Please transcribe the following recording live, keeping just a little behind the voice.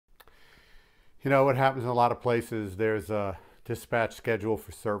You know what happens in a lot of places, there's a dispatch schedule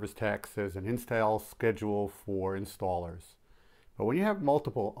for service techs, there's an install schedule for installers. But when you have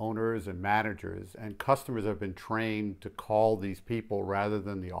multiple owners and managers and customers have been trained to call these people rather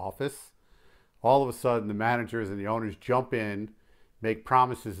than the office, all of a sudden the managers and the owners jump in, make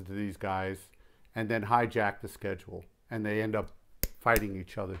promises to these guys, and then hijack the schedule. And they end up fighting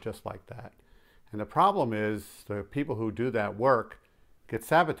each other just like that. And the problem is the people who do that work get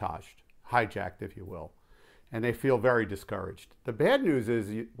sabotaged, hijacked, if you will, and they feel very discouraged. The bad news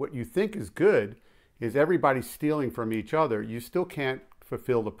is what you think is good is everybody stealing from each other. You still can't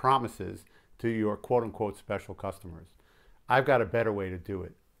fulfill the promises to your quote unquote special customers. I've got a better way to do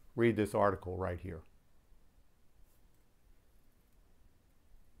it. Read this article right here.